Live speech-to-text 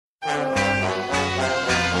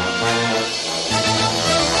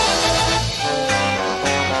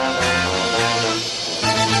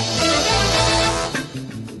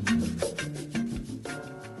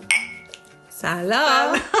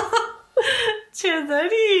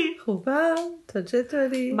چطوری؟ خوبم. تو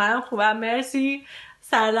چطوری؟ من خوبم مرسی.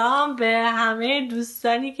 سلام به همه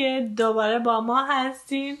دوستانی که دوباره با ما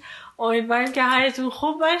هستین. امیدواریم که حالتون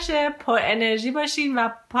خوب باشه، پر انرژی باشین و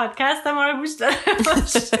پادکست ما رو گوش داده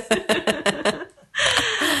باشین.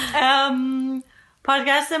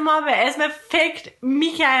 پادکست ما به اسم فکر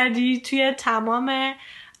میکردی توی تمام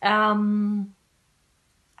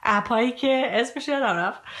اپایی که اسمش یادم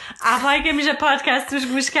رفت، اپایی که میشه پادکست توش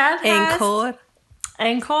گوش کرد هست.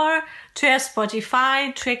 انکور، توی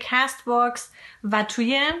اسپاتیفای، توی کست باکس و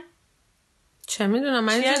توی چه میدونم،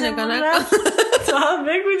 من اینجا نگاه نکنم. تو هم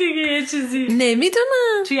بگو دیگه یه چیزی.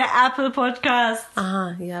 نمیدونم. توی اپل پادکست.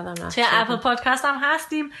 یادم رفت. توی اپل پادکست هم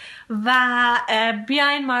هستیم و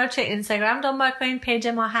بیاین ما رو توی اینستاگرام دنبال کنین. پیج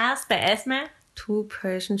ما هست به اسم تو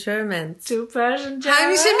پرشن جرمن.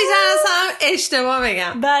 همیشه میتونستم اشتباه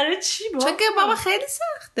بگم. برای چی بابا؟ چون که بابا خیلی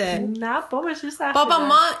سخته. نه بابا چی سخته؟ بابا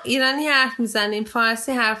ما ایرانی حرف میزنیم،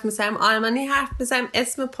 فارسی حرف میزنیم، آلمانی حرف میزنیم،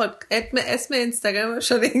 اسم اینستاگرام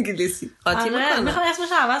شده انگلیسی. قاطی میکنم. میخوام اسمش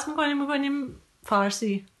عوض میکنیم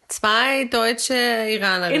فارسی. zwei deutsche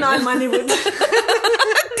Iraner. این آلمانی بود.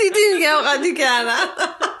 دیدی میگم قاطی کردم.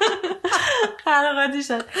 خلاقاتی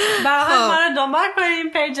شد. برای ما رو دنبال کنین،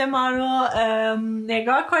 پیج ما رو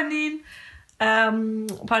نگاه کنین،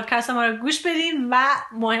 پادکست ما رو گوش بدین و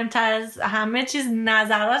مهمتر از همه چیز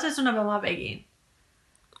نظراتتون رو به ما بگین.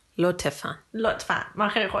 لطفاً ما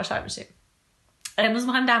خیلی خوشحال میشیم. امروز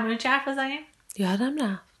میخوایم در مورد چی حرف بزنیم؟ یادم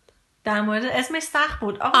رفت. در مورد اسمش سخت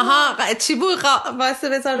بود. چی بود؟ واسه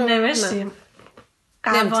بذار نوشتیم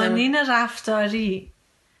قوانین رفتاری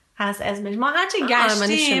هست اسمش. ما هرچی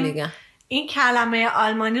گشتیم این کلمه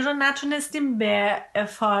آلمانی رو نتونستیم به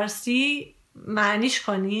فارسی معنیش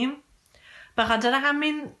کنیم، به خاطر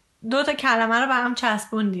همین 2 کلمه رو به هم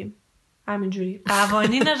چسبوندیم همینجوری.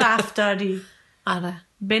 قوانین رفتاری. آره.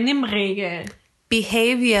 بنیم ریگل.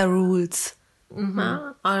 behavior rules.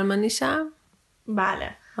 آلمانیشم؟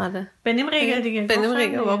 بله. آره. بنیم ریگل دیگه. بنیم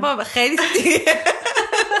ریگل بابا خیلی دیگه.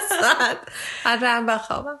 آره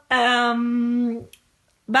بخوابم.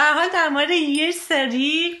 به هر حال در مورد یه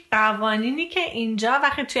سری قوانینی که اینجا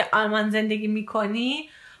وقتی توی آلمان زندگی میکنی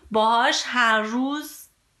باهاش هر روز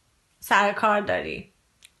سر کار داری.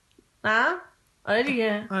 نه؟ آره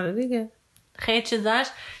دیگه. خیلی چیزاش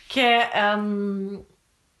که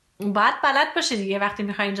باید بلد باشی دیگه. وقتی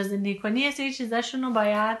میخوای اینجا زندگی کنی یه سری چیزاشون رو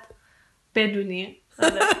باید بدونی.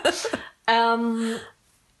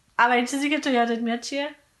 اولین چیزی که تو یادت میاد چیه؟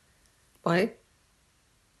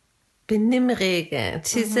 بنیمریگه.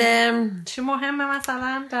 چی مهمه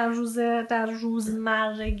مثلا در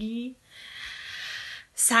روزمرگی؟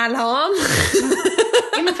 سلام.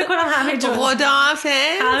 اینو فکر کنم همه جا.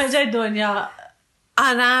 خداحافظ. همه جای دنیا.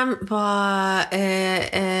 آرام با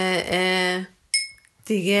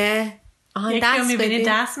دیگه. یکی میبینی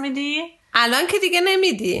دست میدی. الان که دیگه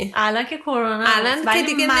نمیدی. الان که کرونا. الان که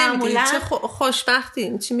دیگه نمیدی. چه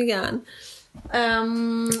خوشبختیم. چی میگن؟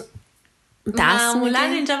 معمولا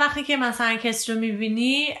اینجا وقتی که مثلا کسی رو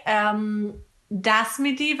میبینی دست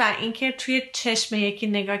میدی و اینکه توی چشم یکی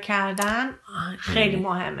نگاه کردن خیلی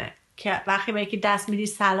مهمه که وقتی به یکی دست میدی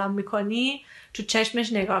سلام میکنی تو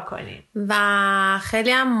چشمش نگاه کنی. و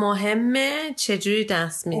خیلی هم مهمه چجوری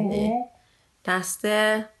دست میدی. دست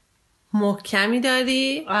محکمی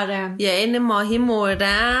داری؟ آره. یا این ماهی مرده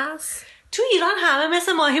است؟ تو ایران همه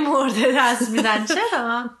مثل ماهی مرده دست میدن.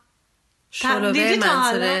 چرا؟ شلوه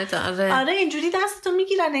منظورت. آره اینجوری دستتو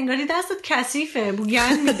میگیرن انگاری دستت کثیفه،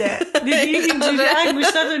 بوگن میده. دیدی اینجوری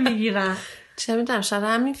انگشتاتو میگیرن. چه میدونم شاید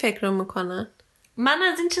همین فکر رو میکنن. من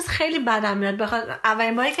از این چیز خیلی بدم میاد. بخاطر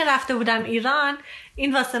اولین باری که رفته بودم ایران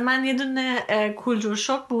این واسه من یه دونه کولچور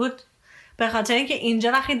شوک بود، به خاطر اینکه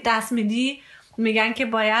اینجا وقتی دست میدی میگن که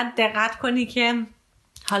باید دقت کنی که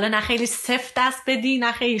حالا نه خیلی سفت دست بدی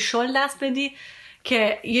نه خیلی شل دست بدی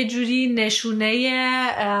که یه جوری نشونه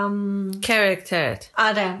کرکترت.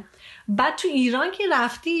 آره. بعد تو ایران که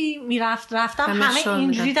رفتم همه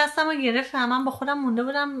اینجوری دستم رو گرفت. همه با خودم مونده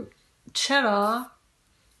بودم چرا؟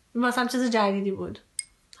 واسم چیز جدیدی بود.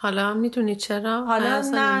 حالا میتونی چرا؟ حالا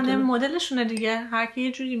نه مدلشونه دیگه، هر کی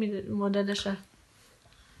یه جوری مدلشه.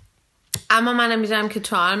 اما منم میدونم که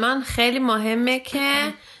تو آلمان خیلی مهمه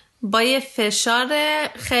که با یه فشار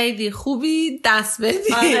خیلی خوبی دست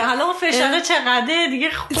بدی. آره حالا اون فشار چقدره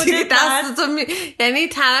دیگه خودت دستتو یعنی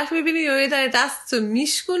طرف میبینی یه داره دستتو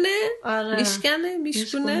میشکونه. آره.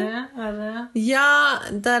 میشکونه. آره. یا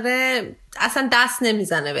داره اصلا دست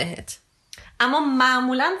نمیزنه بهت. اما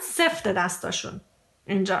معمولا سفت دستاشون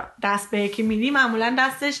اینجا دست به یکی میدی معمولا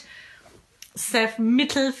دستش سفت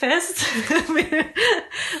میتل فست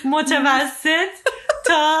متوسط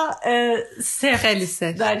تا سفت خیلی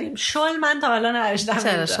سفت داریم. شل من تا حالا نداشتم.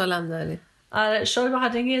 چرا شلم داری؟ آره شل به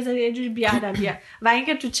خاطر اینکه یه جوری بیادبیه و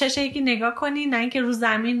اینکه تو چش یکی نگاه کنی، نه اینکه رو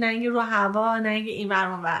زمین، نه اینکه رو هوا، نه اینکه این ور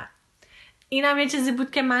اون ور. اینم یه چیزی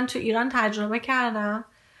بود که من تو ایران تجربه کردم.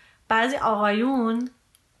 بعضی آقایون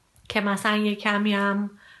که مثلا یه کمی هم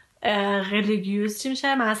ریلیگیوس چی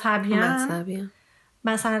میشه مذهبی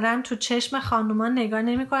مثلا تو چشم خانومان نگاه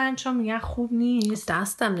نمیکنن چون میگن خوب نیست.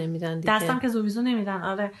 دستم نمیدن دیگه. دستم که زوبیزو نمیدن.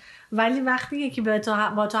 آره ولی وقتی یکی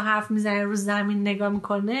با تو حرف میزنه رو زمین نگاه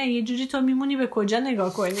میکنه یه جوری تو میمونی به کجا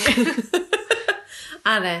نگاه کنی.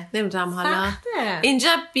 آره نمیدونم حالا اینجا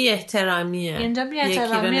بی احترامیه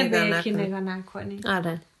به یکی نگاه نکنی.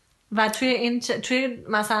 آره و توی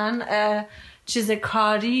مثلا چیز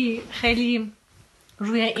کاری خیلی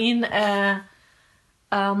روی این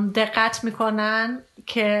دقت میکنن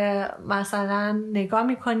که مثلا نگاه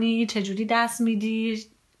میکنی چجوری دست میدی،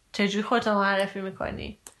 چجوری خودتو معرفی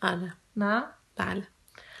میکنی. آره نه؟ بله.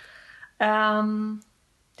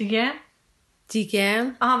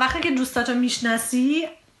 دیگه وقتی که دوستاتو میشناسی،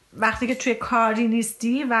 وقتی که توی کاری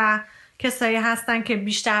نیستی و کسایی هستن که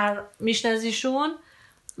بیشتر میشناسیشون،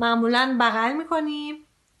 معمولا بغل میکنی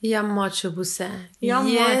یا ماچ بوسه یا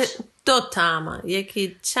ماچ. دوتا اما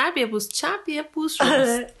یکی چپ یه بوس چپ یه بوس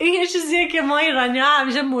راست. این یه چیزیه که ما ایرانی ها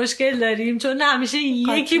همیشه مشکل داریم چون همیشه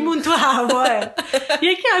یکیمون تو هواه.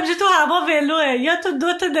 یکی همیشه تو هوا ولوه، یا تو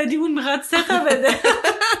 2 تا دادی اون میخواد 3 تا بده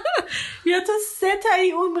یا تو 3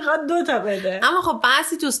 تایی اون میخواد 2 تا بده. اما خب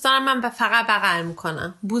بعضی دوستان من فقط بغل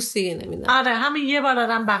میکنم، بوس دیگه نمیدم. آره همین یه بار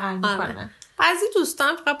آدم بغل میکنه. بعضی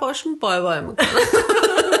دوستان فقط باشون بای بای میکنن.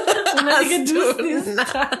 اونا دیگه دوست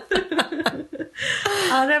نیستن.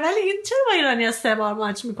 آره ولی این چرا با ایرانی ها 3 بار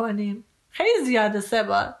ماچ میکنیم؟ خیلی زیاده 3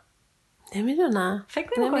 بار. نمیدونم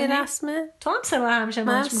فکر نمی‌کنی رسمه؟ تو هم 3 بار همیشه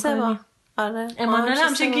ماچ میکنی. آره امانوئل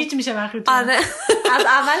همیشه گیج میشه وقتی تو. آره از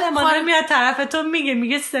اول امانوئل میاد طرف تو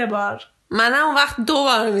میگه 3 بار. منم اون وقت 2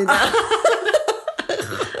 بار میدم.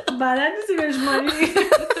 بلد نیستی بهش ماری.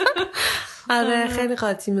 آره خیلی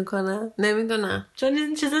قاطی میکنم. نمیدونم چون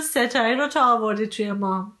این چیز 3 تایی رو تا آوردی توی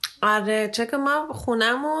ما. آره چون که ما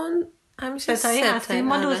خونمون همیشه 3 تایی هستیم.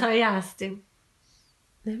 ما 2 تایی هستیم.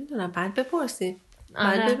 نمیدونم بعد بپرسیم.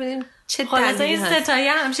 بعد ببینیم چه خلاصه این 3 تایی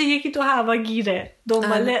همیشه یکی تو هوا گیره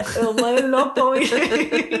دنبال لپ و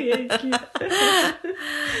یکی.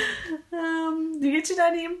 دیگه چی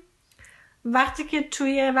داریم؟ وقتی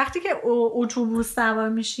که اتوبوس سوار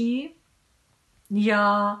میشی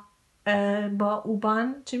یا با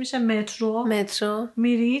اوبان چی میشه مترو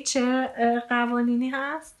میری، چه قوانینی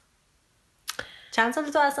هست؟ چند سال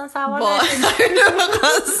تو اصلا سوار نشدی؟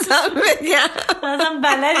 خواستم بگم اصلا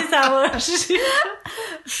بلدی سوار شدی؟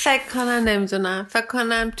 فکر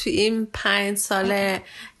کنم تو این 5 ساله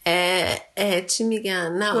چی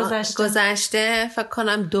میگن گذشته فکر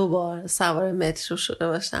کنم 2 بار سوار مترو شده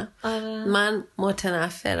باشم. من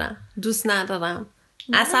متنفرم، دوست ندارم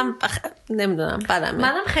اصلا. نمیدونم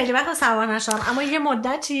منم خیلی وقت سوار نشدم، اما یه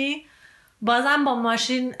مدتی بازم با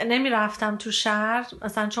ماشین نمیرفتم تو شهر،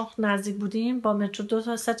 مثلا چون نزدیک بودیم با مترو 2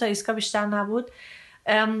 تا 3 تا ایستگاه بیشتر نبود،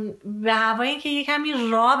 به هوای اینکه یه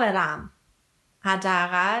کمی راه برم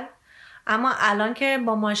حداقل. اما الان که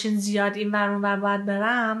با ماشین زیاد این ور اون ور باید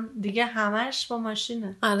برم دیگه همش با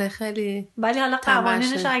ماشینه. آره خیلی. ولی حالا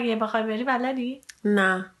قوانینش اگه بخوای بری بلدی؟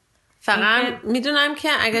 نه فقط میدونم که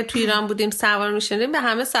اگه تو ایران بودیم سوار میشدیم به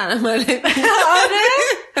همه سلام علیکم. آره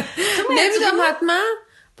نمیدونم حتما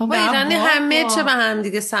بابا ایرانی همه چه به هم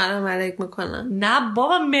دیگه سلام علیک میکنن. نه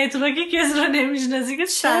بابا مترو که کسی رو نمیشناسی که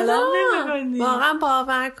سلام نمیکنی. واقعا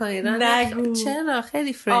باور کن ایرانی چرا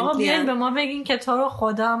خیلی فرندلی. آقا بیاین به ما بگین که تو رو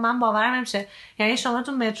خدا من باورم نمیشه. یعنی شما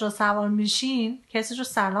تو مترو سوار میشین کسی رو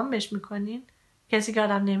سلام بهش میکنین؟ کسی که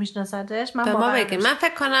آدم نمیشناسدش؟ من به ما بگین. من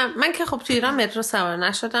فکر کنم من که خب تو ایران مترو سوار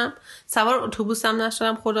نشدم، سوار اتوبوس هم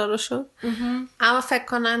نشدم خدا رو شکر، اما فکر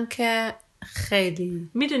کنم که خیلی.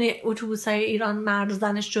 میدونی اتوبوسای ایران مرد و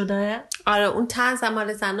زنش جداه؟ آره اون طرز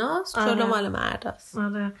مال زناست، جلو مال مرداست.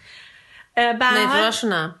 آره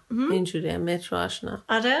متروهاشونم اینجوریه، متروهاشونم.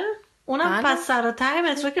 آره اونم پس سر و ته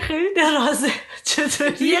مترو که خیلی درازه.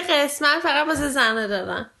 چطوری؟ یه قسمت فقط واسه زنه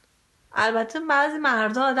دارن. البته بعضی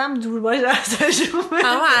مردا آدم دور باشه ازشون،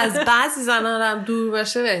 اما از بعضی زنها آدم دور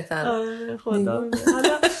باشه بهتره. خدا.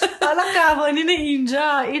 حالا قوانین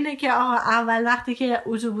اینجا اینه که آقا اول وقتی که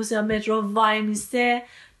اتوبوس یا مترو وای میسته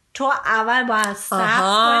تو اول باید صبر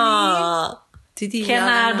کنی دیدی که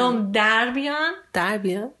مردم در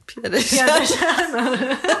بیان پیاده شن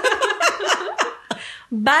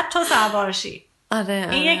بعد تو سوار شی. آره.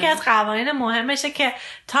 این یکی از قوانین مهمشه که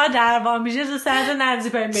تا دروا میشه تو سرت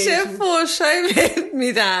نزدیک بریم. چه فوشایی بهت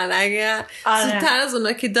میدن اگر زودتر از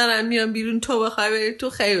اونا که دارن میان بیرون تو بخوای بری تو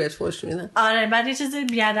خیلی بهت فوش میدن. آره بعد یه چیز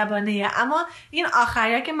بیادبانه. اما این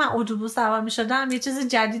آخریا که من اتوبوس سوار میشدم یه چیز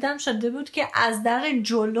جدیدم شده بود که از در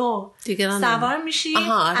جلو سوار میشی،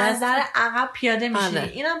 از در عقب پیاده میشی.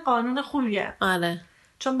 اینم قانون خوبیه. آره.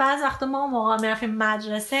 چون بعض وقتا ما موقع میرفتیم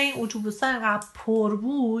مدرسه این اتوبوسا انقدر پر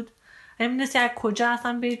بود نمی‌دونستی از کجا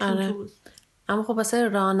اصلا بری تو اتوبوس. اما خب واسه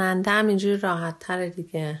راننده هم اینجوری راحت تره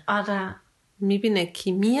دیگه. آره. میبینه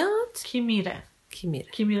کی میاد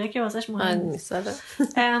کی میره که واسش مهم نیست.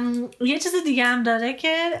 یه چیز دیگه هم داره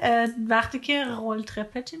که وقتی که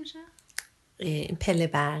غولترپه چی میشه؟ پله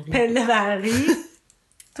برقی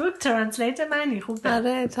تو ترنسلیت منی خوبه.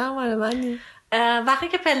 آره تمام منی. وقتی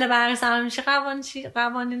که پله برقی سوار میشه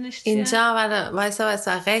قوانینش چیه؟ اینجا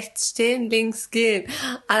وایسا rechts stehen links gehen.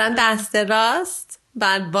 الان دست راست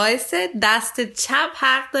بعد وایسه دست چپ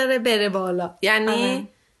حق داره بره بالا. یعنی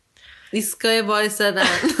ایستگاه وایسادن.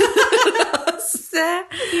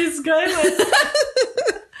 ایستگاه وایسادن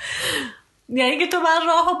یعنی که تو باید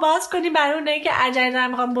راهو باز کنی برای اونایی که عجله دارن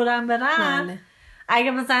میخوان برن.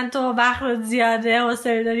 اگه مثلا تو وقت زیاده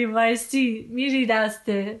حوصله داری وایسی میری دست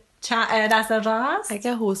راست.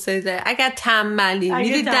 اگه حوصله داری، اگه تنبلی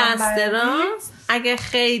میری دست راست. اگه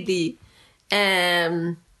خیلی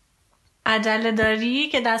عجله داری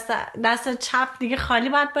که دست چپ دیگه خالی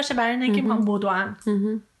باید باشه برای اینکه من بدوام.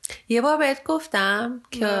 یه بار بهت گفتم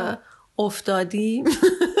که افتادیم.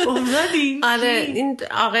 آره این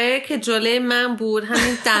آقایی که جلوی من بود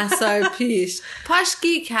همین 10 سال پیش پاش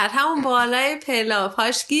گیر کرد همون بالای پلا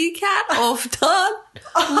پاش گیر کرد افتاد.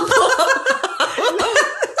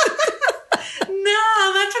 نه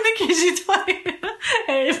همتونه کشید پایین.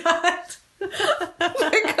 حیفت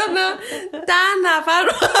بکنم 10 نفر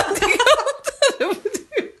رو دیگه افتاده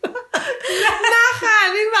بودیم.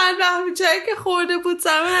 نخرین من رحمی جایی که خورده بود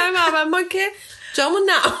زمان همه ما که جامون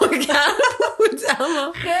نماگر بود.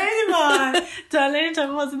 اما خیلی باید جاله این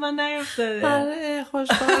چاقه واسه من نیفتاده. آره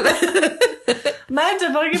خوشباله. من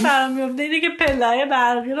اتفاقی که برام میفته اینه که پلای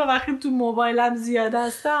برقی رو وقتی تو موبایلم زیاد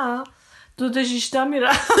هستم 2 تا 6 تا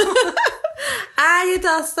میرم. یه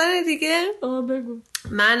داستان دیگه بگو.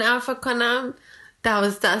 من فکر کنم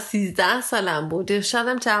 12-13 سالم بود،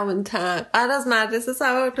 شادم جوان‌تر. بعد از مدرسه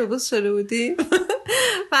سوار اتوبوس شده بودیم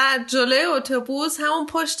و جلوی اتوبوس همون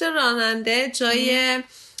پشت راننده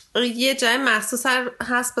یه جای مخصوص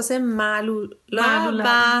هست واسه معلولا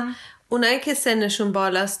و اونایی که سنشون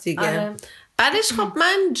بالاست دیگه. بعدش خب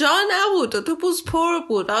من جا نبود، اتوبوس پر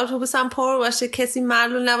بود. اتوبوس هم پر باشه کسی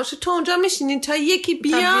معلول نباشه تو اونجا میشینین تا یکی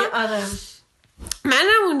بیاد.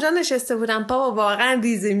 منم اونجا نشسته بودم بابا واقعا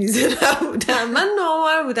ریزه میزه نبودم، من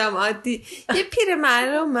نامار بودم عادی. یه پیر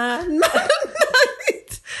مرد من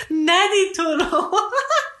ندید تو رو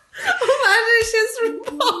من نشست رو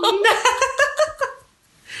پا.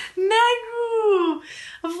 نگو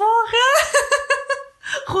واقعا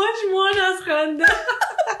خوش مرد از خنده.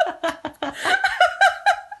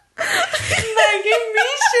 مگه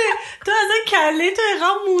میشه تو از کله تو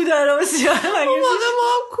اقام مو داره و سیاره مگه میشه؟ ما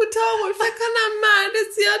هم کوتاه بود فکر کنم مرد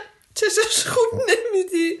زیاد چشش خوب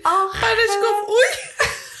نمیدی. بعدش گفت اوی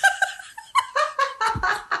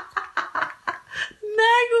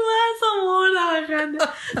نگو من اصلا مردم خنده.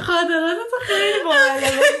 خاطرات تو خیلی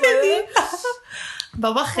باحاله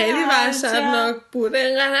بابا خیلی وحشتناک بود.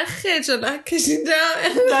 اینقدر خجالت کشیدم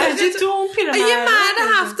درجه تو اون پیرمرد یه مرد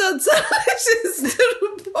 70 ساله نشسته رو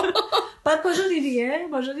پا. بعد پاشو دیگه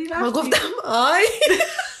رفتی. ما گفتم آی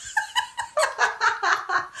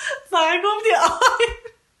فقط گفتی آی.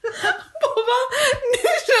 بابا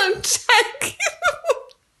نشان چکی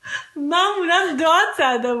من بودم داد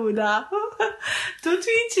زده بودم. تو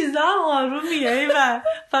این چیزا هم آروم میایی و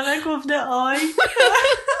فقط گفته آی.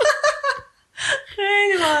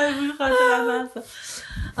 خیلی باحال بود خاطرم هست.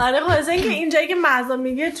 آره خلاصه اینکه اینجایی که مزا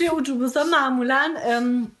میگه توی اتوبوسا معمولا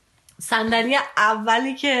صندلی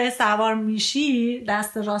اولی که سوار میشی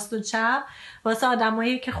دست راست و چپ واسه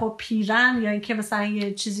آدمایی که خب پیرن یا اینکه مثلا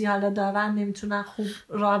یه چیزی حالا دارن نمیتونن خوب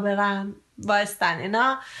راه برن وایستن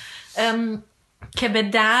اینا که به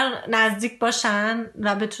در نزدیک باشن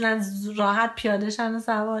و بتونن راحت پیاده شن و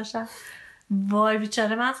سوار شن. وای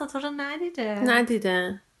بیچاره من اصلا تو رو ندیده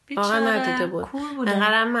واقعا ندیده بود.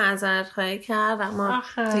 انقدر معذرت خواهی کرد اما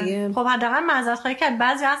دیگه خب حداقل معذرت خواهی کرد.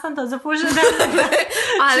 بعضی هستن تازه پشت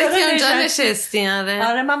آره که اونجا نشستی.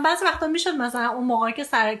 آره من بعضی وقتا میشد مثلا اون موقعی که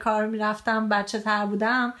سر کار میرفتم بچه تر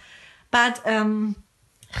بودم بعد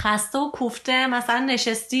خسته و کوفته مثلا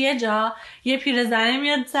نشستی یه جا، یه پیرزنه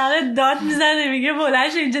میاد سر داد میزنه میگه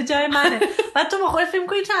بلند شو اینجا جای منه. بعد تو با خودت فکر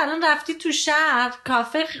می‌کنی تو الان رفتی تو شهر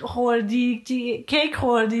کافه خوردی، کیک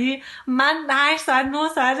خوردی، من 8 ساعت 9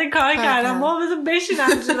 ساعت کار کردم، ما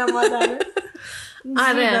بشینم جلو مادره.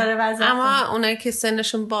 آره اما اونایی که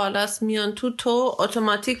سنشون بالاست میان تو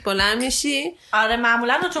اتوماتیک بلند میشی. آره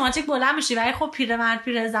معمولا اتوماتیک بلند میشی، ولی خب پیرمرد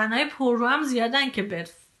پیرزنای پررو هم زیادن که به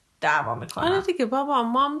دعوا میکنن. آره دیگه بابا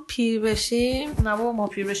ما پیر بشیم. نه بابا ما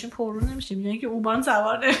پیر بشیم پررو نمیشیم، یعنی که اوبان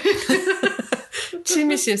سوار نمیشیم. چی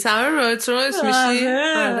میشیم؟ سوار رویت میشیم.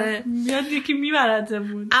 آره میاد یکی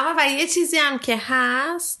میبردمون. اما و یه چیزی هم که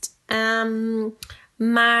هست،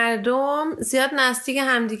 مردم زیاد نزدیک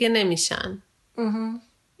همدیگه نمیشن.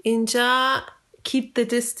 اینجا keep the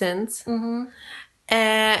distance.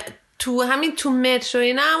 تو مترو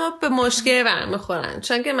اینا اما به مشکل برمیخورن،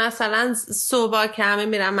 چون که مثلا صبح که همه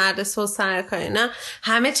میرن مرد صبح سرکار اینا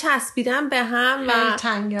همه چسبیدن به هم و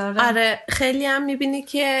تنگاره. آره خیلی هم میبینی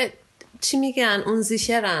که چی میگن اون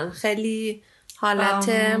زیشرن، خیلی حالت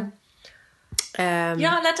یه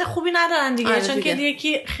حالت خوبی ندارن دیگه. آره چون دیگه. که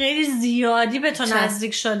یکی خیلی زیادی به تو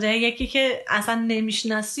نزدیک شده، یکی که اصلا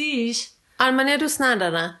نمیشناسیش. آلمانی دوست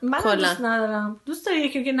ندارن. من دوست ندارم. دوست داری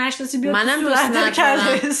یکی که نشناسی بیاد منم دوست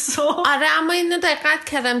ندارم. آره اما اینو دقت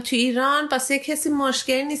کردم تو ایران واسه کسی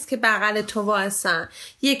مشکل نیست که بغل تو واسن،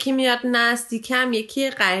 یکی میاد نزدیکم یکی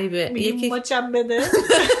غریبه یکی مچم بده.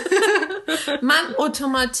 من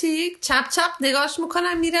اتوماتیک چپ چپ نگاش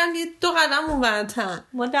میکنم میرم یه 2 قدم اونورتر.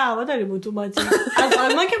 ما دعوا داریم اتوماتیک. از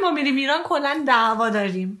آلمان که ما میریم ایران کلا دعوا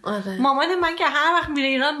داریم. آره. مامان من که هر وقت میره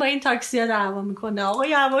ایران با این تاکسی‌ها دعوا میکنه، آقا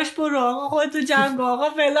یواش برو، آقا خودتو جمع کن، آقا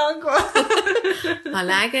فلان کن.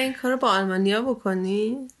 حالا اگه این کارو با آلمانیا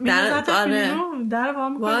بکنی در وا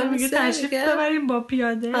میکنه میگه تشریف ببریم با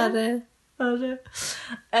پیاده. آره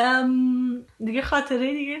دیگه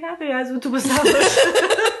خاطره دیگه نداری از اتوبوس سوار؟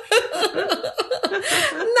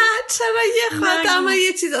 نه چرا یه خاطره، اما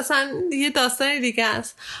یه چیز اصلا یه داستان دیگه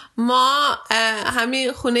است. ما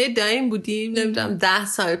همین خونه داییم بودیم نمیدونم 10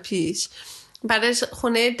 سال پیش، بعدش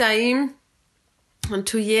خونه داییم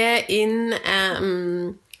توی این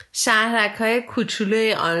شهرک‌های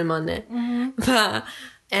کوچولوی آلمانه و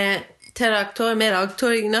تراکتور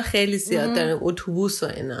مراکتور اینا خیلی زیاد داریم، اتوبوس و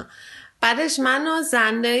اینا. بعدش من و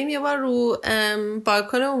زن داییم یه بار رو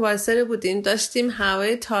بالکن وایساده بودیم، داشتیم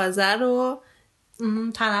هوای تازه رو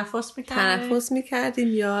تنفس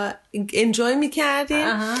میکردیم یا انجوی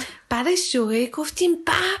میکردیم. بعدش جوهی گفتیم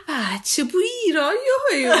بابا چه بوی ایران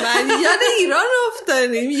یهویی اومد، یاد ایران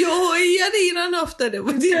افتادیم، یهویی یاد ایران افتاده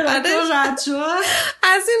بودیم. بعدش رد شد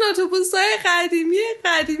از این اتوبوس‌های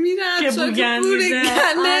قدیمی رد شد که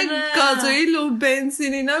بورکنه گازوئیل و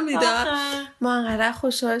بنزین اینا میداد. ما انقدر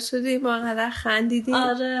خوشحال شدیم، ما انقدر خندیدیم.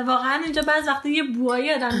 آره واقعا اینجا بعض وقتا یه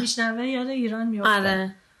بویی آدم میشنوه یاد ایران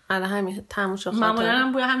میفته. آره همین تموش خاطر. معمولا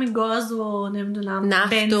هم بوی همین گاز و نمیدونم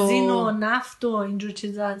بنزین و نفت و اینجور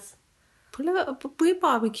چیزاست. بوی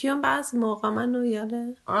باربیکیو هم بعضی موقع منو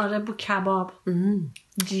یاده. آره بو کباب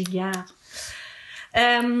جیگر.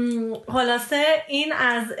 خلاصه این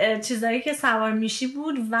از چیزایی که سوار میشی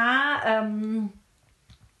بود. و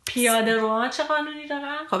پیاده روها چه قانونی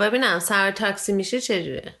دارن؟ خب ببینم سوار تاکسی میشه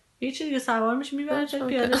چجوره؟ یه چیزی که سوار میشه میبره چه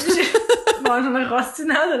پیاده میشه. قانون خاصی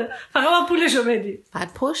نداره، فقط با پولشو بدی.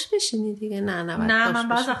 بعد پشت بشینی دیگه. نه من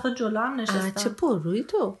بعض وقتا جلو هم نشستم. چه پرویی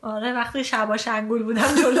تو. آره وقتی شبا شنگول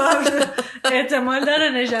بودم جلو هم احتمال داره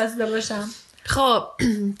نشسته باشم. خب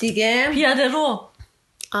دیگه پیاده رو.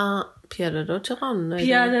 پیاده رو چه قانونه؟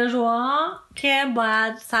 پیاده رو که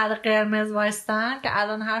باید سر قرمز وایستن که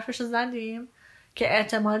الان حرفشو زدیم که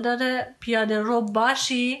احتمال داره پیاده رو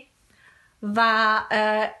باشی و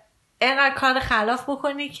اینقدر کار خلاف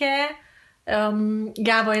بکنی که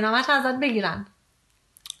گواهی نامت ازت بگیرن.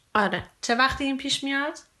 آره. چه وقتی این پیش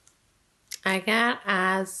میاد؟ اگر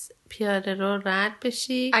از پیاده رو رد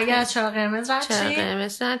بشی، اگر از چراغ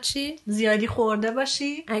قرمز رد شی، زیادی خورده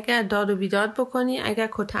باشی، اگر داد و بیداد بکنی، اگر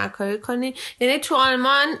کتککاری کنی. یعنی تو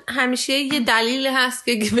آلمان همیشه یه دلیل هست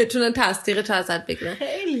که بتونه تصدیق تو ازت بگیرن.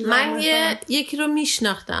 من یکی رو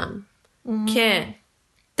میشناختم که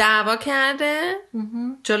دعوا کرده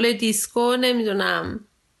جلوی دیسکو، نمیدونم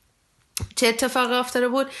چه اتفاقی افتاده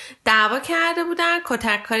بود، دعوا کرده بودن،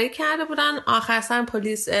 کتککاری کرده بودن، آخر سر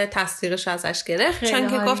پلیس تصدیقش ازش گرفت چون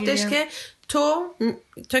که گفتش که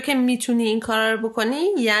تو که میتونی این کارا رو بکنی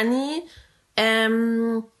یعنی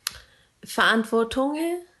verantwortung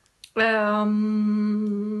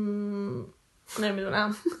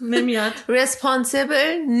نمیدونم نمیاد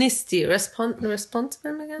responsible نیستی. responsible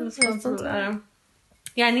میگن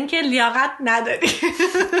یعنی اینکه لیاقت نداری.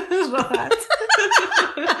 راحت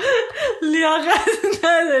لیاقت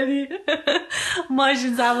نداری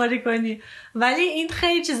ماشین سواری کنی. ولی این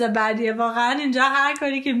خیلی چیز بدیه واقعا. اینجا هر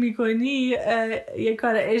کاری که میکنی یه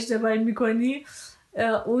کار اشتباهی میکنی،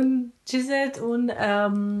 اون چیزت، اون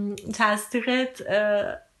تصدیقت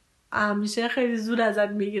همیشه خیلی زود ازت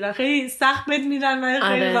میگیرن، خیلی سخت بهت میدن و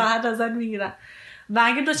خیلی راحت ازت میگیرن. و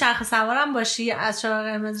اگه دوچرخه سوارم باشی از چراغ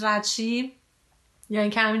قرمز رد شی، یا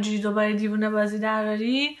اینکه همینجوری دوباره دیوونه بازی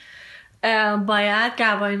دراری، باید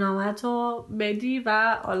گواهی نامه‌تو بدی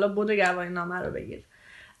و حالا بود گواهی نامه رو بگیر.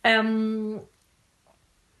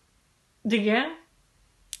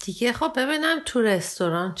 دیگه خب ببینم تو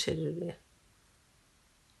رستوران چجوریه.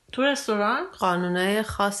 تو رستوران قانونای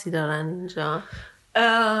خاصی دارن اینجا؟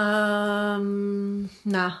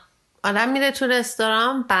 نه. آدم میره تو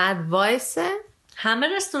رستوران بعد وایسه؟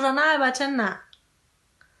 همه رستوران ها البته نه،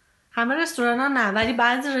 همه رستوران ها نه، ولی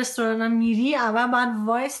بعضی رستوران ها میری اول باید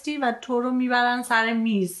وایستی و تو رو میبرن سر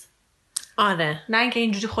میز. آره. نه اینکه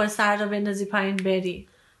اینجوری خود سر رو بندازی پایین بری.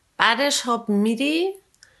 بعدش خب میری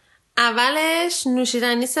اولش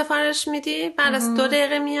نوشیدنی سفارش میدی، بعد از 2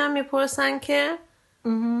 دقیقه میان میپرسن که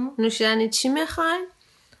نوشیدنی چی میخوای.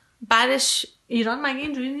 بعدش ایران مگه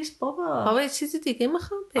اینجوری نیست بابا یه چیزی دیگه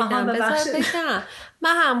میخوام بگم. بگم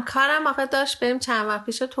من همکارم آخه داشت بریم چند وقت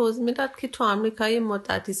پیش توضیح میداد که تو آمریکا یه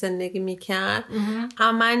مدتی زندگی میکرد،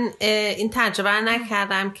 اما من این تجربه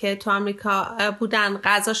نکردم که تو آمریکا بودن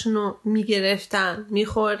غذاشونو میگرفتن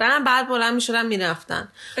میخوردن بعد بلند میشدن میرفتن.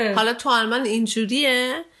 حالا تو المان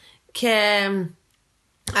اینجوریه که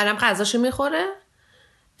آدم غذاشو میخوره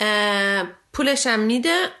پولش هم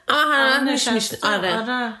میده اما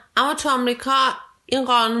آره. اما تو آمریکا این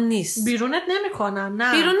قانون نیست. بیرونت نمیکنن.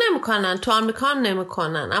 نه بیرون نمیکنن، تو آمریکا هم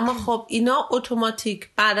نمیکنن، اما خب اینا اتوماتیک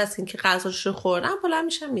بعد از اینکه غذاشو خوردن بلند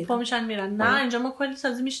میشن میرن. نه اینجا ما کلی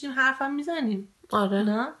تازه میشینیم حرفم میزنیم.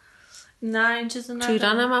 آره. نه این چیزو نه. تو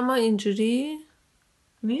ایران هم اما اینجوری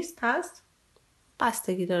نیست. هست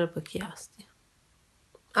بستگی داره با کی هستی.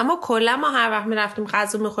 اما کلا ما هر وقت میرفتیم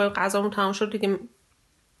غذا میخوریم، غذامون تموم شد دیگه،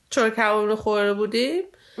 چور کباب رو خورده بودیم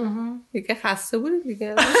دیگه خسته بودیم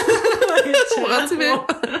دیگه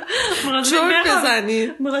مقاطی چور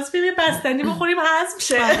بزنیم، مقاطی بریم بستنی بخوریم هضم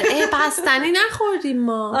شه. بستنی نخوردیم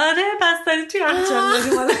ما. آره بستنی توی یخچال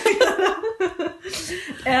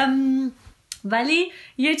داریم. ولی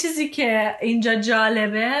یه چیزی که اینجا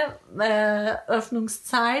جالبه،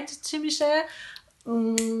 Öffnungszeit چی میشه؟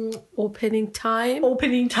 opening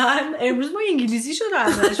time. امروز ما انگلیسی شده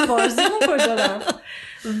ازش، فارسی ما کجا رفت.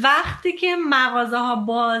 وقتی که مغازه ها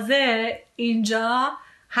بازه اینجا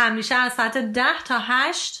همیشه از ساعت 10 تا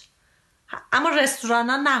 8، اما رستوران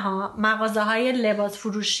ها نه ها، مغازه های لباس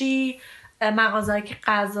فروشی، مغازه هایی که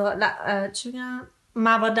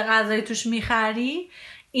مواد غذایی توش میخری،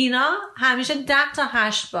 اینا همیشه 10 تا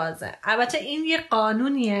 8 بازه. البته این یه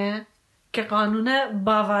قانونیه که قانون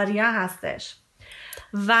باواریا هستش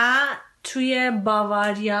و توی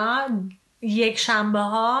باواریا یک شنبه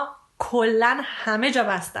ها کلن همه جا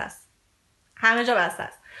بسته است.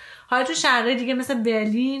 حالا تو شهرهای دیگه مثل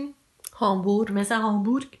برلین،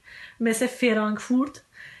 هامبورگ، مثل فرانکفورت،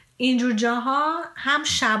 اینجور جاها هم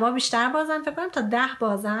شبا بیشتر بازن، فکر کنم تا 10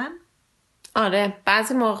 بازن. آره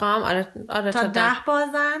بعضی موقع هم آره تا 10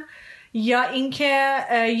 بازن. یا اینکه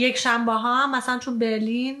یک شنبه ها مثلا تو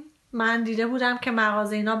برلین من دیده بودم که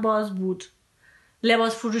مغازه اینا باز بود،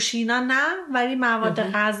 لباس فروشی اینا نه ولی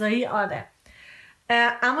مواد غذایی آره.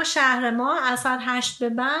 اما شهر ما از ساعت 8 به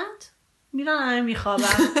بعد میرن همه میخوابن.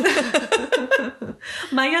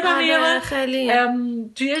 من یادم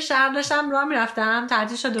توی شهر داشتم راه میرفتم،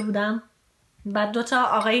 تعطیل شده بودم، بعد 2 تا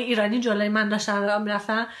آقای ایرانی جلوی من داشتن راه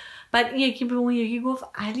میرفتن، بعد این یکی به اون یکی گفت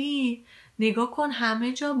علی نگاه کن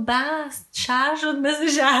همه جا بست، شهر شد مثل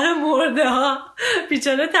شهر مرده ها.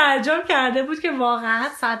 بیچاره تعجب کرده بود که واقعا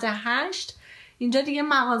ساعت 8 اینجا دیگه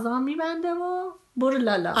مغازه ها میبنده و برو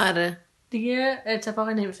لالا. آره دیگه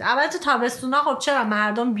اتفاقی نمیفته. البته تابستونا خب چرا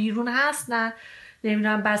مردم بیرون هستن،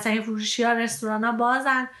 نمیدونم بستنی فروشی ها، رستوران ها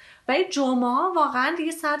بازن، ولی جمعه ها واقعا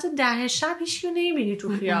دیگه ساعت 10 شب هیچ کیو نمیبینی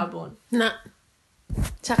تو خیابون. نه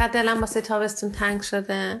چقدر دلم واسه تابستون تنگ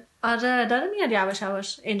شده. آره داره میاد یواش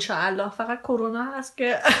یواش انشاءالله. فقط کرونا هست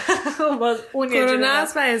که باز اون کرونا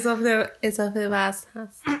هست و اضافه وزن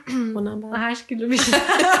هست. اونم 8 کیلو میشه.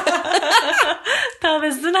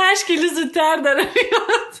 تابستون 8 کیلو زودتر داره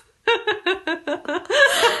میاد.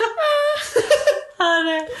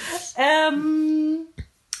 آره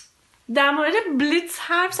در مورد بلیتز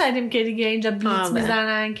حرف زدیم که دیگه اینجا بلیتز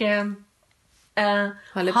میزنن که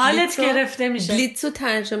حالت گرفته میشه. بلیتزو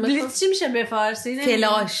ترجمه بلیتز چی میشه به فارسی؟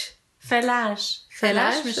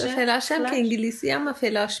 فلاش میشه. فلاش هم که انگلیسی هم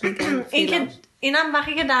فلاش میگن. این که اینم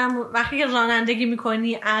وقتی که رانندگی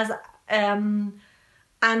میکنی از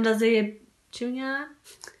اندازه چی میگن؟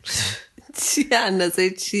 چی اندازه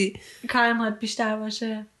چی؟ کارمات بیشتر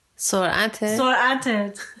باشه.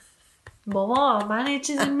 سرعتت بابا من یه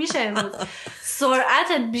چیزی میشه امروز.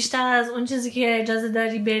 سرعتت بیشتر از اون چیزی که اجازه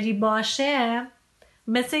داری بری باشه،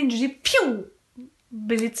 مثل اینجوری پیو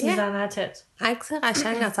بلیت میزنتت. عکس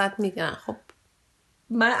قشنگ ازت میگیرن. خب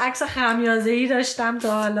من عکس خمیازه‌ای داشتم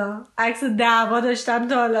تا حالا، عکس دعوا داشتم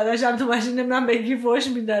تا حالا، داشتم تو ماشین نمیدونم به کی فوش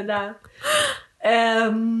میدادم،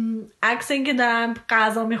 عکس این که دارم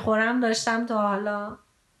غذا میخورم داشتم تا حالا.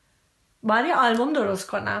 باید یه آلبوم درست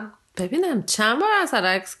کنم. ببینم چند بار از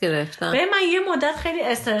عکس گرفتم. ببین من یه مدت خیلی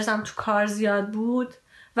استرسم تو کار زیاد بود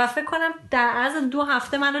و فکر کنم در عرض 2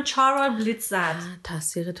 هفته منو 4 بار بلیت زد.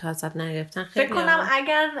 تاثیر تو ازت نگرفتن خیلی. فکر کنم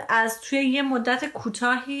اگر از توی یه مدت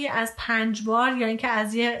کوتاهی از 5 بار یا اینکه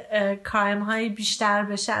از یه کرایم هایی بیشتر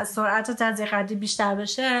بشه، از سرعت از یه قدری بیشتر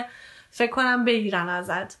بشه، فکر کنم بگیرن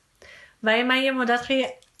ازت. و من یه مدت خیلی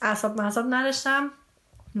اعصاب نداشتم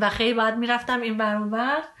و خیلی بعد میرفتم این ور اون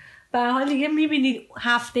ور. به هر حال دیگه میبینید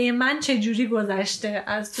هفته من چه جوری گذشته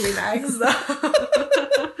از توی این عکس‌ها.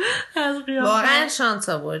 واقعا شانس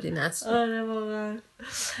آوردین اصلا. آره واقعا.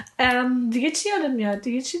 دیگه چی یادت میاد؟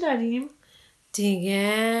 دیگه چی داریم؟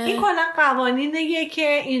 دیگه این کلا قوانینیه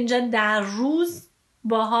که اینجا در روز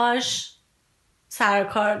باهاش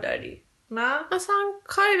سرکار داری. نه؟ مثلا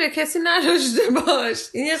کاری به کسی نداشته باش.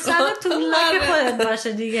 این سر تو لاک خودت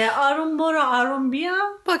باشه دیگه. آروم برو آروم بیا.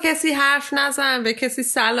 با کسی حرف نزن، به کسی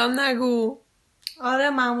سلام نگو. آره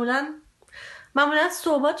معمولا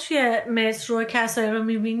صبح توی مترو کسایی رو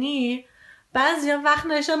میبینی بعضیا وقت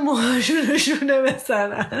نشن موهاشونو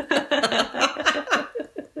بزنن.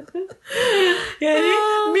 یعنی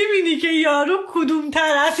میبینی که یارو کدوم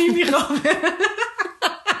طرفی میخوابه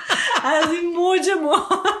از این موج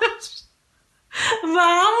موهاش و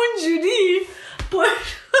همون جوری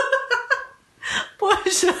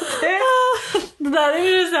پاشته داره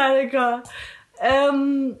میره سر کار.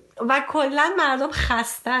 و کلا مردم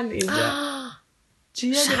خستن اینجا.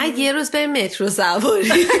 شاید یه روز بریم مترو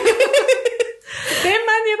سواری.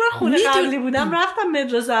 من یه بار خونه قبلی بودم رفتم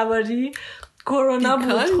مترو سواری، کرونا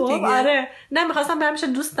بود. خب آره نه میخواستم برم پیش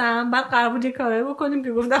دوستم، بعد قرار بود یه کاری بکنیم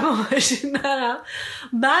که گفتم ماشین نرم.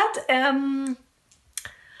 بعد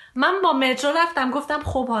من با مترو رفتم، گفتم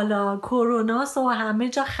خب حالا کروناست و همه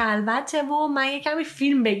جا خلوته و من یه کمی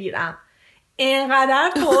فیلم بگیرم.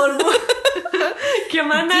 اینقدر پر بود که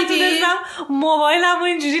من نتونستم موبایلم رو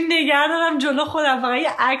اینجوری نگه دارم جلو خودم، فقط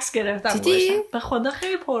یه عکس گرفتم باشم. به خدا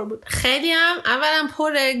خیلی پر بود. خیلی هم اولا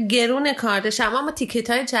پر گرون کارتش، اما تیکت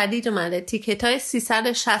های جدید اومده، تیکت های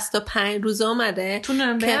 365 روزه اومده تو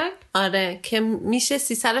نورنبرگ. آره که میشه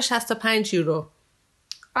 365 یورو.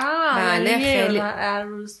 بله خیلی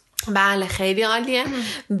روز. بله خیلی عالیه.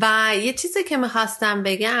 و یه چیزی که میخواستم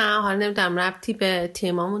بگم، حالا نمیدونم ربطی به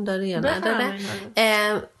تیمامون داره یا نداره،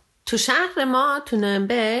 تو شهر ما تو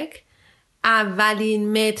نورنبرگ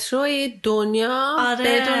اولین متروی دنیا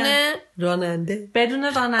بدون راننده.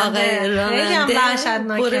 خیلی هم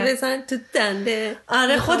وحشتناکه. برو بزن تو دنده.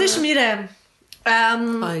 آره خودش میره.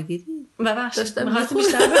 آگیری ببخشید میخواستی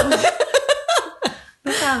بیشتر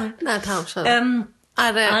بفهمید. نه تمام شد.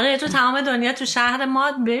 آره تو تمام دنیا، تو شهر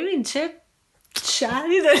ما ببین چه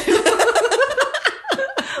شهری داریم.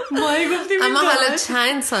 ما گفتیم اما حالا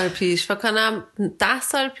چند سال پیش، فکر کنم 10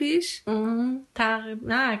 سال پیش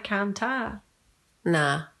تقریبا، نه کمتر،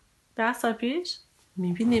 نه 10 سال پیش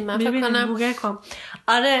میبینیم. من فکر کنم گوگل کن.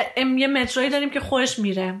 آره یه مترویی داریم که خوش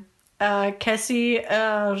میره، کسی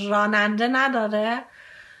راننده نداره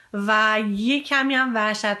و یه کمی هم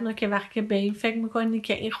وحشتناکه وقتی که به این فکر میکنی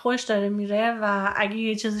که این خوش داره میره و اگه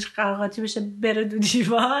یه چیزیش قرقاتی بشه بره دو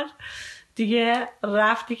دیوار، دیگه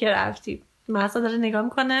رفتی که رفتی. محسا داره نگاه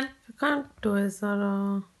میکنه، فکر کنم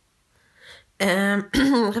 2000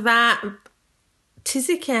 و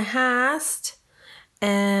چیزی که هست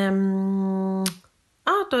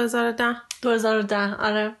 2010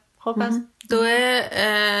 آره. خب پس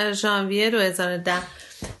 2 ژانویه 2010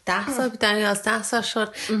 10 سال بیتن 11 سال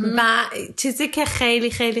شد. و چیزی که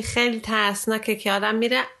خیلی خیلی خیلی ترسناکه که آدم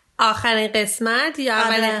میره آخرین قسمت یا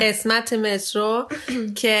اولین قسمت مترو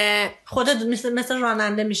که خودت مثل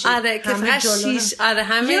راننده میشی. آره که فقط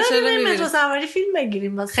همه جلو میبینی. مترو سواری فیلم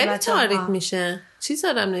بگیریم واسه خیلی تاریک میشه، چیز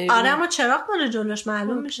آدم نمیبینه. آره اما چراغ داره جلوش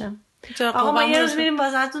معلوم میشه. آقا ما یه روز میریم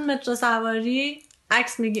واسهتون مترو سواری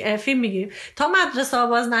عکس فیلم میگیریم. تا مدرسه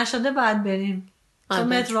باز نشده باید بریم. تا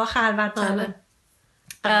مترو خلوت داره.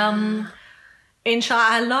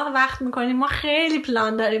 انشاءالله وقت میکنیم. ما خیلی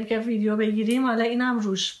پلان داریم که ویدیو بگیریم، حالا اینم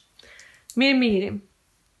روش میریم.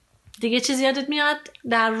 دیگه چیزی یادت میاد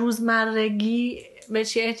در روزمرگی به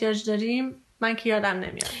چی احتیاج داریم؟ من که یادم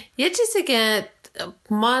نمیاد. یه چیزی که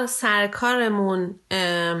ما سرکارمون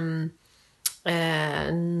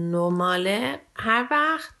نرماله هر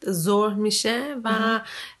وقت ظهر میشه و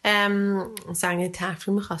زنگ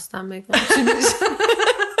تفریح میخواستم بگم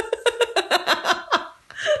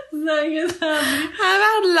زنگ تفریح هر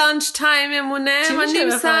وقت لانچ تایممونه ما نیم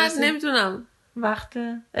ساعت نمیدونم وقت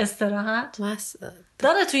استراحت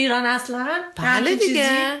داره تو ایران اصلا؟ بله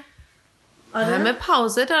دیگه همه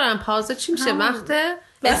پاوزه دارن. پاوزه چی میشه؟ وقت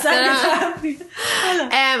استراحت.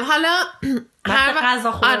 حالا وقت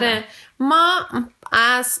غذا خوردن. آره ما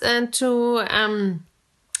از تو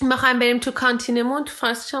میخوایم بریم تو کانتینمون، تو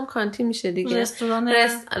فارسیش هم کانتین میشه دیگه،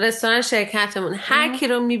 رستوران شرکتمون. هر کی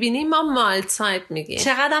رو میبینیم ما مالتایت میگیم.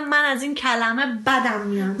 چقدر من از این کلمه بدم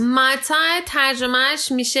میاد. مالتایت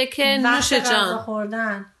ترجمهش میشه که نوش جان. غذا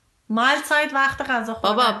خوردن. مالتایت وقت غذا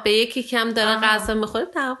خوردن. بابا به یکی کم داره غذا میخوره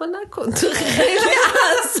دعوا نکن، تو خیلی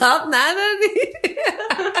اعصاب نداری.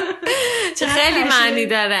 خیلی معنی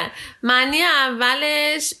داره. معنی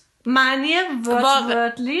اولش معنی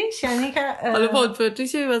وردلیش یعنی که حالا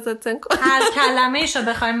وردلیش واسه کن هر کلمه‌ایش رو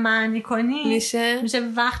بخوایم معنی کنی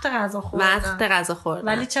میشه وقت غذا خوردن. وقت غذا خوردن.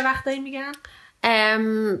 ولی چه وقتایی میگن؟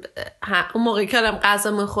 اون موقعی که آدم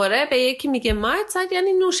غذا میخوره به یکی میگه مالتایت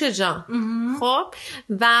یعنی نوش جان. خب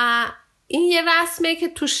و این یه رسمه که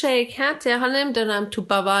تو شرکته، حالا نمیدونم تو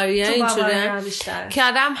باواریا اینجوره که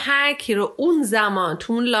آدم هر کی رو اون زمان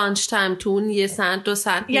تو اون لانچ تایم تو اون یه ساعت 2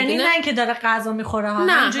 ساعت یعنی نه اینکه داره غذا میخوره ها،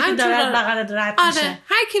 نه اینجوری که داره از بغلت رد میشه.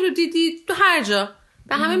 هر کی رو دیدی تو هر جا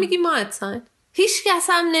به همه میگی مالتایت. هیچ کس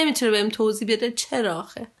هم نمیتونه بهم توضیح بده چرا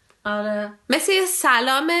آخه. آره مثل یه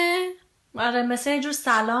سلامه. آره مثل یه جور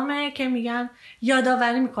سلامه که میگن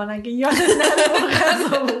یادآوری میکنن که یادت نره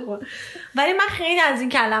غذا بخور. ولی من خیلی از این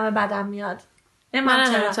کلمه بدم میاد.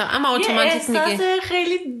 من چرا؟ اما اتوماتیک میگی. یه احساس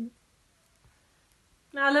خیلی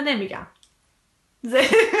حالا نمیگم. مثل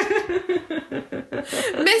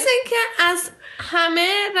اینکه از همه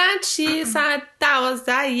رد چی ساعت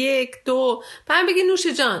 12 1 2 برم بگی نوش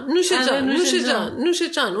جان نوش جان نوش جان نوش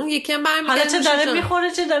جان. اون یکی هم برم حالا چه داره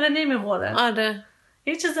میخوره چه داره نمیخوره. آره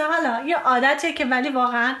یه چیزه. حالا یه عادتیه که ولی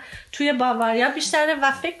واقعا توی باواریا بیشتره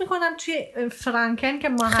و فکر میکنم توی فرانکن که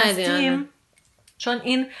ما هستیم چون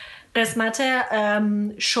این قسمت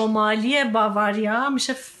شمالی باواریا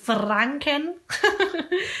میشه فرانکن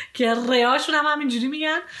که ریاشون هم اینجوری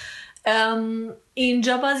میگن.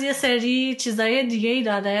 اینجا باز یه سری چیزای دیگه ای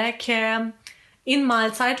داده که این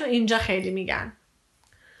مالتایت رو اینجا خیلی میگن.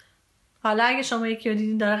 حالا اگه شما یکی رو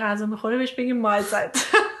دیدین داره غذا میخوره بهش بگیم مالتایت.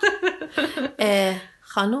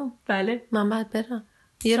 خانم بله من باید برم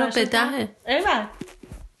یه رو به 10 ایوه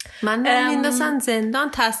من نمیندازن زندان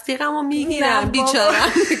تصدیقم رو میگیرم بیچاره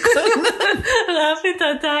رفتی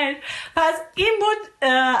تا تایید. پس این بود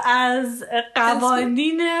از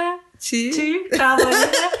قوانین چی؟ قوانین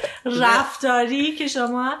رفتاری که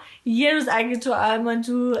شما یه روز اگه تو المان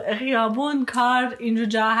تو خیابون کار اینجور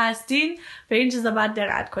جا هستین به این چیزا باید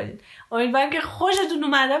دقت کنین. امیدوارم که خوشتون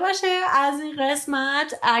اومده باشه از این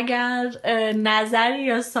قسمت. اگر نظری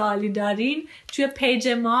یا سوالی دارین توی پیج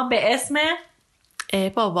ما به اسم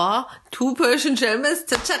بابا تو پرشن جرمنز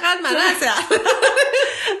چقدر من هستم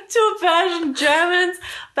تو پرشن جرمنز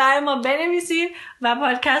برای ما بنویسید و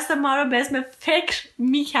پادکست ما رو به اسم فکر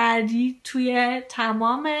میکردی توی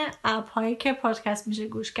تمام اپ هایی که پادکست میشه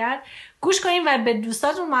گوش کنین و به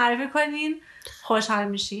دوستاتون معرفی کنین. خوشحال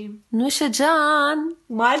میشیم. نوش جان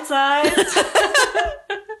مالتایت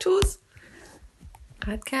توس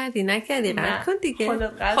قد کردی نکردی قد کن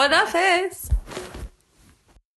دیگه. خدافظ.